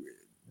to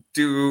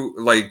do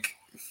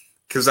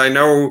because I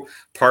know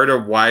part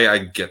of why I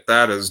get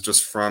that is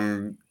just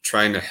from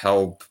trying to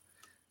help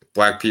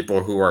Black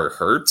people who are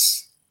hurt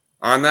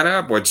on that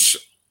app, which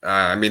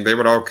they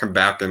would all come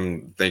back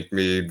and thank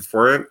me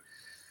for it.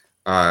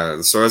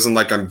 So it isn't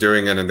like I'm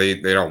doing it and they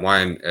don't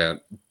want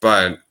it.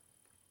 But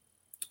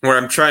what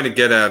I'm trying to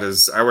get at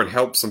is I would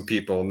help some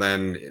people, and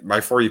then my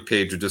For You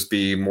page would just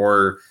be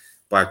more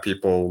Black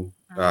people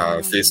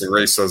facing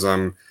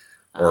racism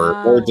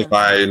or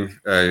divide.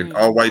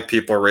 All white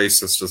people are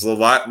racist. There's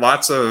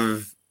lots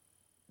of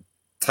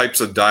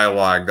types of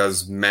dialogue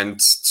that's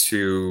meant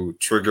to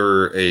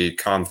trigger a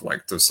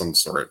conflict of some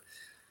sort.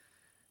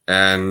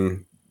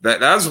 And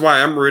that's why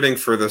I'm rooting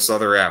for this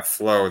other app,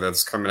 Flow,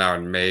 that's coming out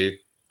in May.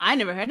 I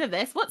never heard of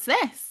this. What's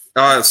this?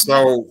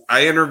 So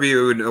I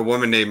interviewed a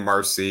woman named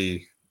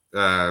Marcy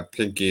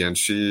Pinky, and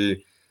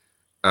she,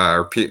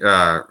 okay,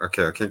 I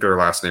can't get her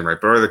last name right,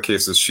 but whatever the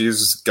case is,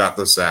 she's got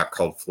this app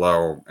called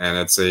Flow, and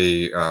it's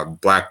a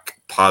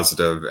Black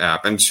positive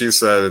app. And she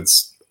said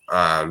it's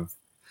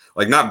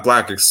not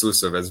Black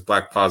exclusive, it's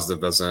Black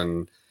positive, as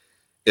in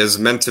is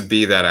meant to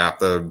be that app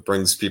that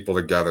brings people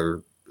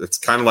together. It's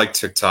kind of like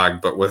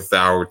TikTok, but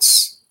without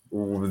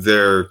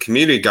their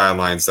community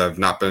guidelines that have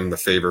not been in the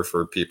favor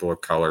for people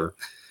of color.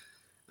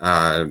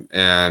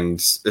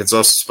 And it's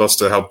also supposed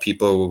to help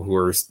people who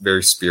are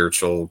very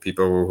spiritual,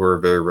 people who are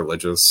very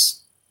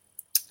religious.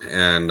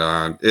 And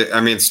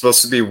it's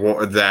supposed to be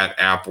that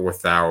app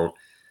without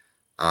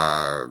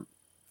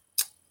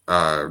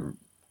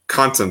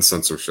content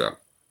censorship.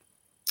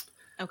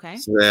 Okay.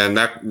 And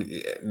that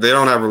they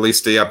don't have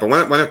released it yet, but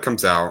when it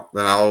comes out,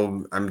 then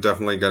I'm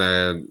definitely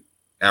gonna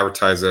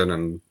advertise it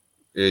and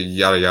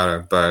yada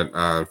yada.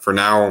 But for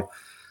now,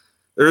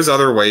 there's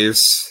other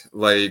ways.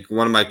 Like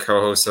one of my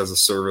co-hosts has a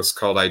service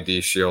called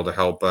ID Shield to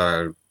help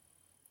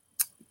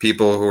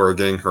people who are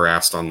getting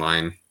harassed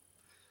online,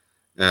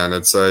 and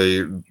it's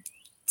a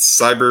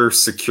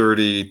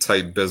cybersecurity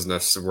type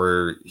business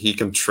where he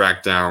can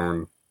track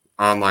down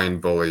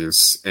online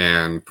bullies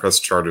and press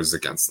charges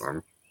against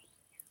them.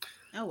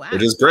 Oh wow!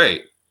 Which is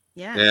great.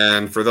 Yeah.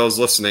 And for those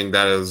listening,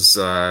 that is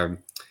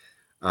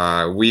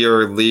We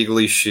Are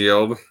Legally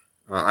Shield.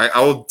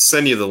 I'll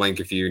send you the link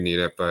if you need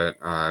it, but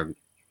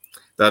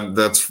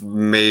that's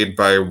made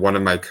by one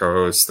of my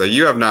co-hosts that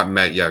you have not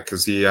met yet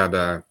because he had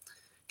to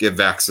get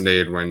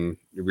vaccinated when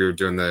we were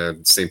doing the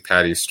St.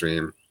 Patty's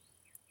stream.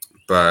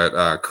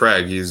 But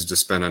Craig, he's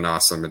just been an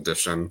awesome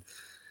addition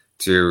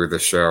to the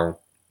show.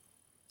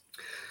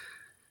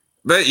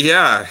 But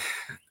yeah,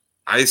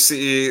 I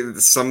see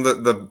some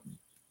of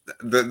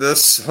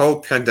this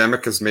whole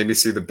pandemic has made me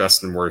see the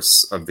best and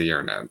worst of the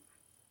internet.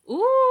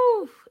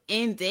 Ooh,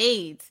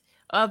 indeed.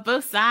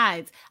 Both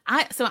sides.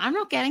 I'm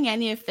not getting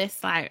any of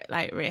this like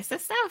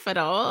racist stuff at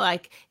all.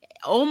 Like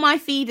all my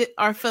feed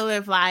are full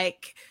of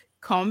like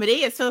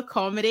comedy. It's full of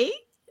comedy.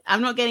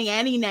 I'm not getting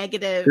any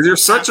negative. You're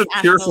such a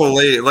cheerful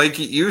lady. Like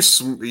you're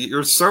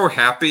so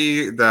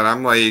happy that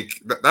I'm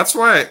like. That's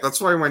why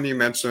when you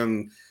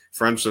mention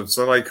friendship,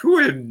 so like who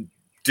would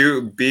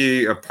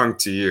be a punk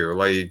to you?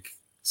 Like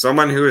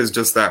someone who is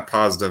just that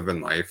positive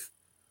in life.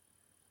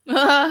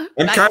 I'm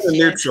kind of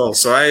neutral,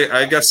 so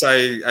I guess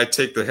I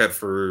take the hit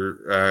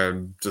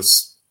for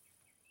just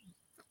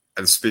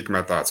speaking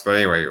my thoughts. But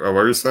anyway, what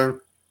were you saying?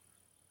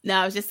 No,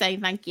 I was just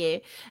saying thank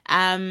you.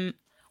 Well,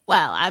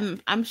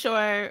 I'm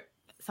sure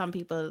some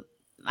people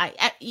like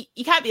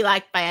you can't be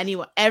liked by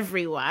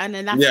everyone,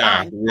 and that's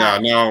fine.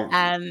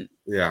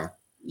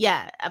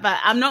 Yeah, but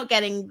I'm not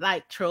getting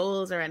like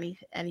trolls or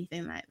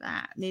anything like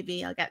that.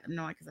 Maybe I'll get them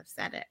now because I've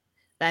said it.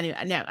 But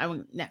anyway, no, I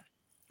won't. No,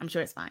 I'm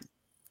sure it's fine.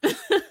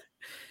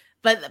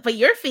 But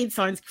your feed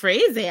sounds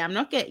crazy. I'm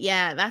not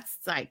that's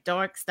like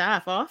dark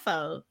stuff,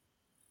 awful.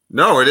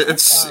 No,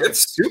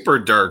 it's super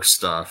dark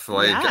stuff.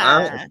 Like,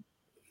 Yeah.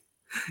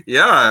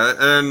 yeah,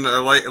 and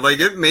like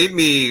it made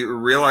me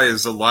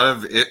realize a lot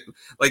of it.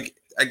 Like,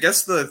 I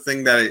guess the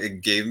thing that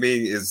it gave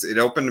me is it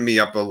opened me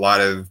up a lot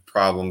of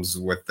problems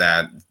with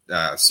that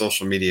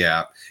social media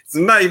app. It's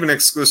not even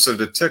exclusive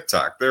to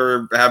TikTok.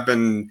 There have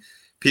been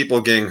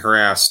people getting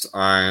harassed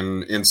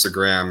on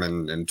Instagram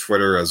and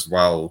Twitter as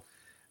well.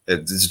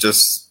 It's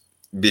just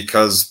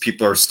because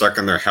people are stuck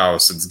in their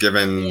house. It's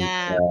given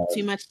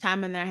Too much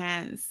time in their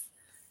hands.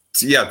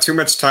 Too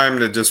much time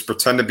to just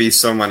pretend to be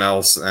someone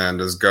else and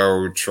just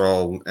go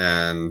troll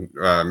and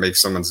make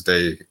someone's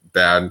day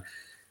bad.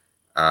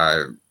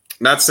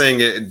 Not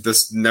saying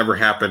this never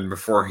happened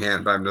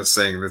beforehand, but I'm just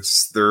saying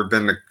there's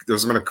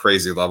been a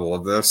crazy level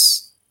of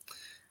this,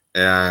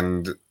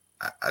 and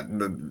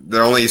the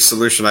only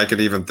solution I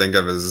could even think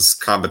of is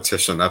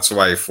competition. That's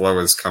why Flow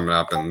is coming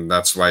up, and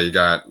that's why you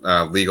got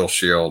Legal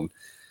Shield.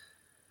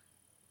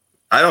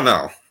 I don't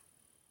know.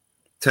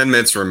 10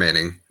 minutes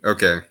remaining.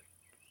 Okay.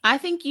 I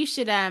think you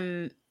should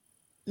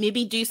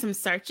maybe do some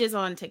searches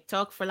on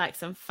TikTok for like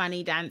some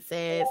funny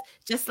dances.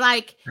 Just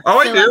like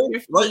I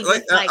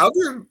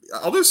do.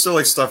 I'll do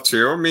silly stuff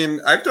too. I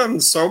mean, I've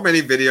done so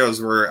many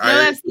videos where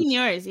I've seen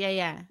yours.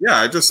 Yeah.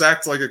 I just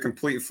act like a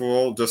complete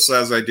fool, just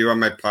as I do on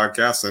my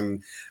podcast,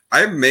 and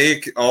I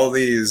make all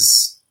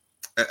these.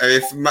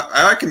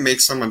 I can make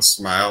someone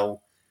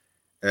smile,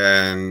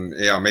 and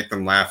make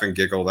them laugh and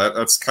giggle.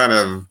 That's kind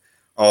of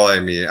all I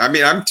mean. I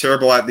mean, I'm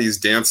terrible at these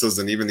dances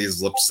and even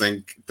these lip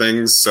sync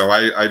things, so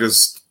I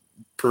just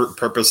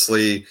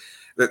purposely.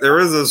 There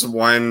was this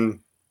one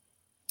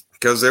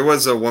because there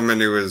was a woman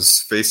who was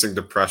facing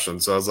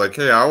depression, so I was like,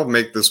 "Hey, I'll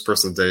make this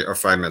person's day." Or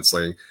 5 minutes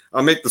late,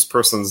 I'll make this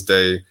person's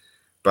day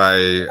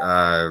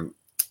by.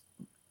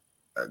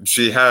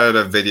 She had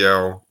a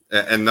video,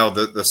 and no,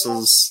 this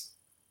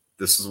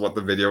is what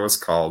the video was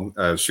called.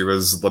 She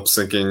was lip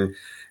syncing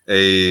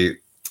a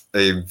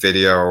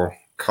video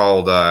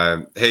called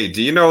 "Hey,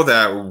 do you know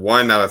that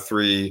 1 out of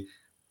 3?"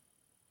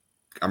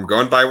 I'm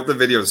going by what the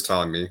video is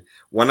telling me.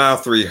 1 out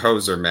of 3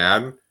 hoes are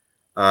mad,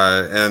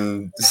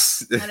 and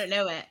I don't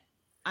know it.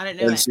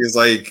 And she's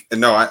like,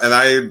 no,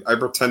 and I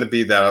pretend to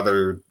be that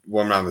other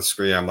woman on the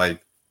screen. I'm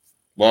like,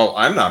 well,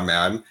 I'm not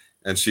mad,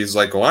 and she's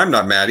like, well, I'm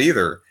not mad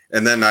either.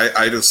 And then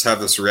I just have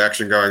this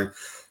reaction going,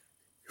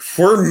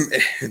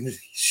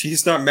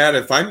 she's not mad.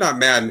 If I'm not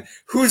mad,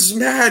 who's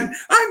mad?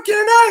 I'm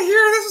getting out of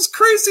here. This is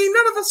crazy.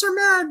 None of us are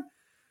mad.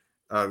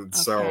 Okay.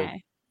 So,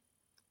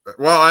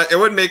 well, it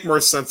would make more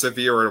sense if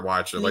you were to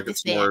watch it. Like,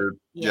 it's more,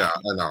 I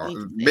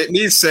know.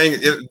 Me saying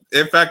it,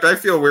 in fact, I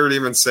feel weird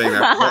even saying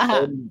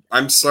that.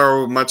 I'm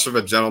so much of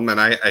a gentleman.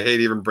 I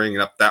hate even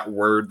bringing up that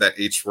word, that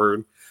H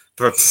word.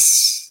 But,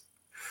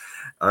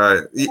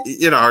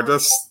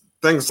 just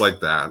things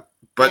like that.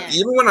 But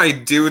even when I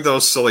do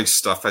those silly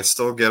stuff, I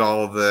still get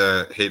all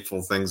the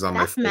hateful things on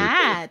my face. That's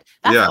mad.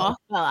 That's awful.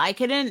 I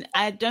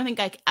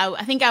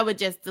think I would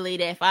just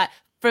delete it.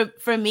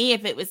 For me,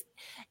 if it was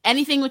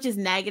anything which is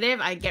negative,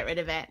 I get rid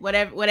of it.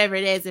 Whatever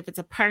it is, if it's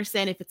a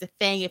person, if it's a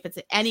thing, if it's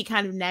any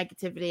kind of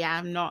negativity,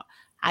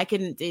 I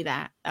couldn't do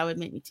that. That would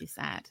make me too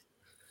sad.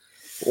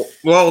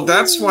 Well,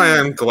 that's why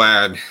I'm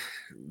glad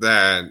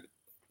that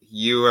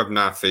you have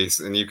not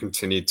faced and you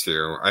continue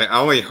to. I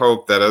only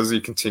hope that as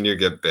you continue to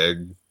get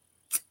big,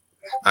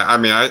 I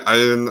mean, I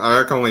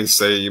can only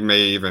say you may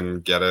even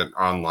get it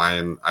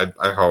online.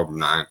 I hope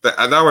not.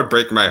 That would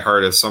break my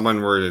heart if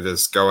someone were to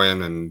just go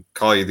in and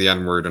call you the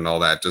N-word and all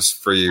that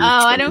just for you. Oh,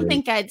 I don't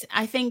think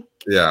I think,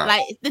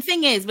 like, the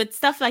thing is, with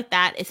stuff like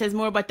that, it says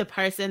more about the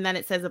person than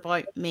it says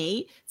about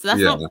me. So that's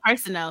not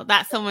personal.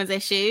 That's someone's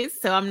issues.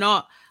 So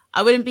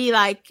I wouldn't be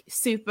like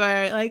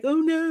super like, oh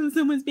no,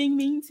 someone's being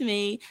mean to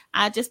me.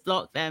 I just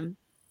block them.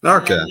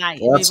 Okay. Then,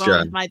 well, that's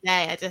good. With my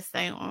day, I just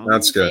say, oh,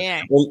 that's good.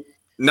 Yeah. Well,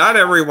 not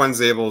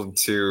everyone's able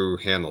to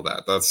handle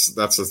that. That's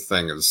the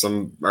thing. Is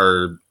some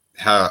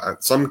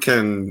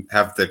can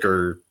have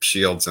thicker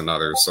shields than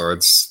others, so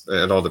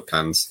it all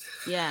depends.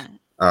 Yeah.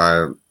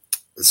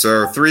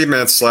 So 3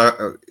 minutes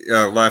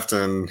left,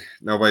 and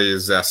nobody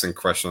is asking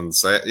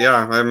questions.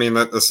 I mean,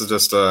 this is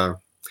just a.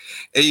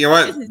 Hey, you know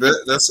what?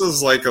 This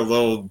is like a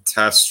little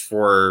test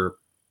for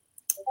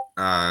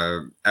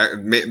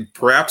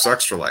perhaps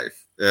Extra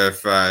Life.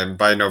 If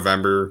by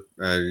November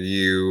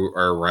you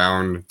are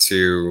around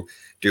to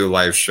do a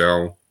live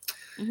show,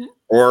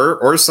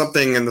 or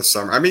something in the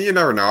summer. I mean, you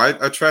never know.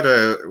 I try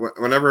to,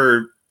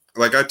 whenever,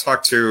 like, I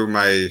talk to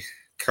my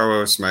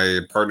co-host, my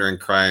partner in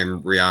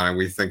crime, Rihanna,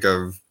 we think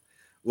of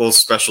little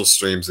special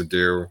streams to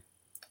do.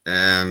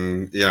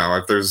 And,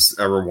 if there's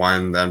ever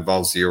one that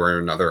involves you or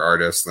another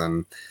artist,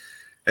 then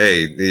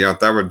hey,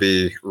 that would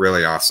be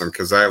really awesome,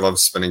 because I love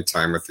spending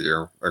time with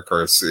you. Of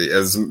course,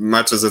 as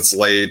much as it's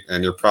late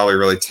and you're probably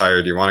really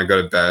tired, you want to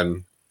go to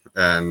bed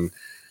and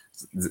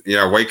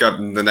wake up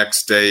the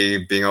next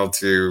day being able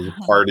to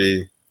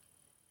party,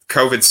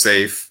 COVID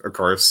safe, of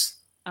course.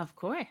 Of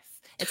course,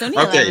 it's only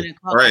okay. 11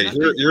 o'clock. All right,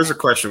 here's a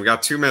question. We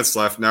got 2 minutes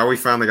left. Now we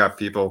finally got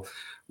people.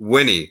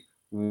 Winnie,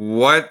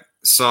 what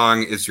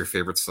song is your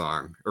favorite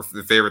song, or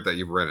the favorite that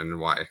you've written, and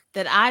why?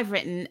 That I've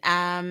written.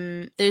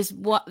 There's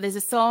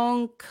a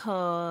song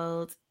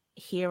called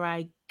 "Here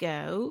I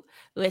Go,"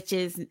 which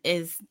is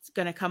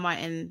going to come out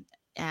in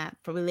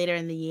probably later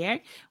in the year,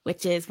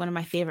 which is one of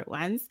my favorite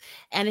ones,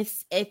 and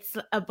it's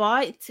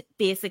about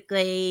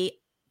basically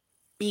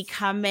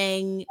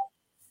becoming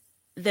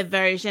the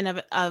version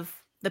of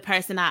the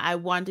person I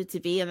wanted to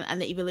be,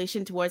 and the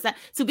evolution towards that.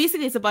 So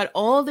basically, it's about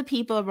all the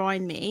people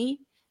around me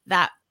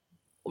that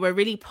were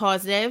really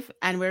positive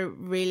and were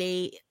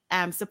really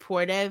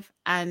supportive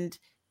and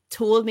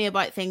told me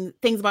about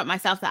things about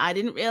myself that I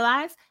didn't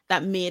realize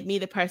that made me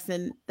the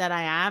person that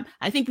I am.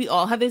 I think we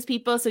all have those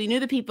people. So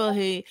the people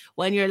who,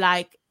 when you're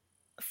like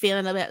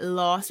feeling a bit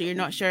lost or you're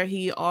not sure who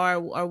you are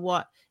or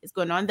what is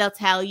going on, they'll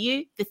tell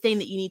you the thing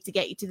that you need to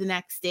get you to the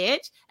next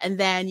stage, and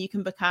then you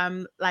can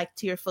become like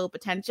to your full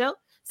potential.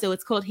 So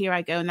it's called Here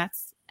I Go, and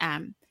that's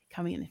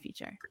coming in the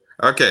future.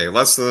 Okay,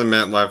 less than a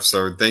minute left,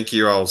 so thank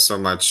you all so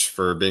much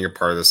for being a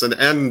part of this.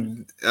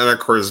 And of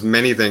course,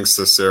 many thanks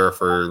to Sarah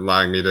for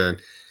allowing me to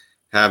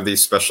have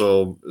these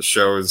special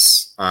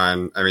shows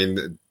on. I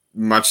mean,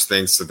 much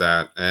thanks to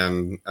that.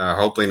 And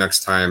hopefully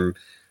next time,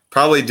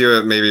 probably do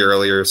it maybe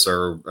earlier,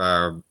 so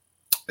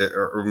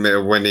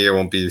or Wendy, it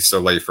won't be so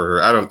late for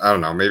her. I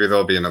don't know. Maybe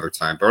there'll be another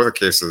time. But other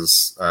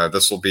cases,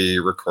 this will be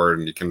recorded,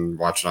 and you can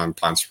watch it on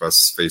Pawns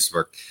Press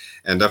Facebook.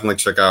 And definitely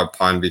check out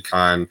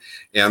PawnBeCon,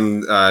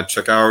 and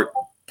check out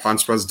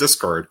Pawns Press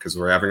Discord, because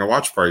we're having a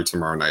watch party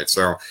tomorrow night.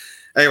 So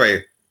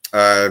anyway,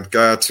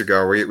 got to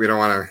go. We don't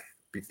want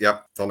to.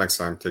 Yep. Till next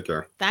time. Take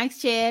care. Thanks,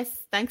 Chase.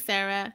 Thanks, Sarah.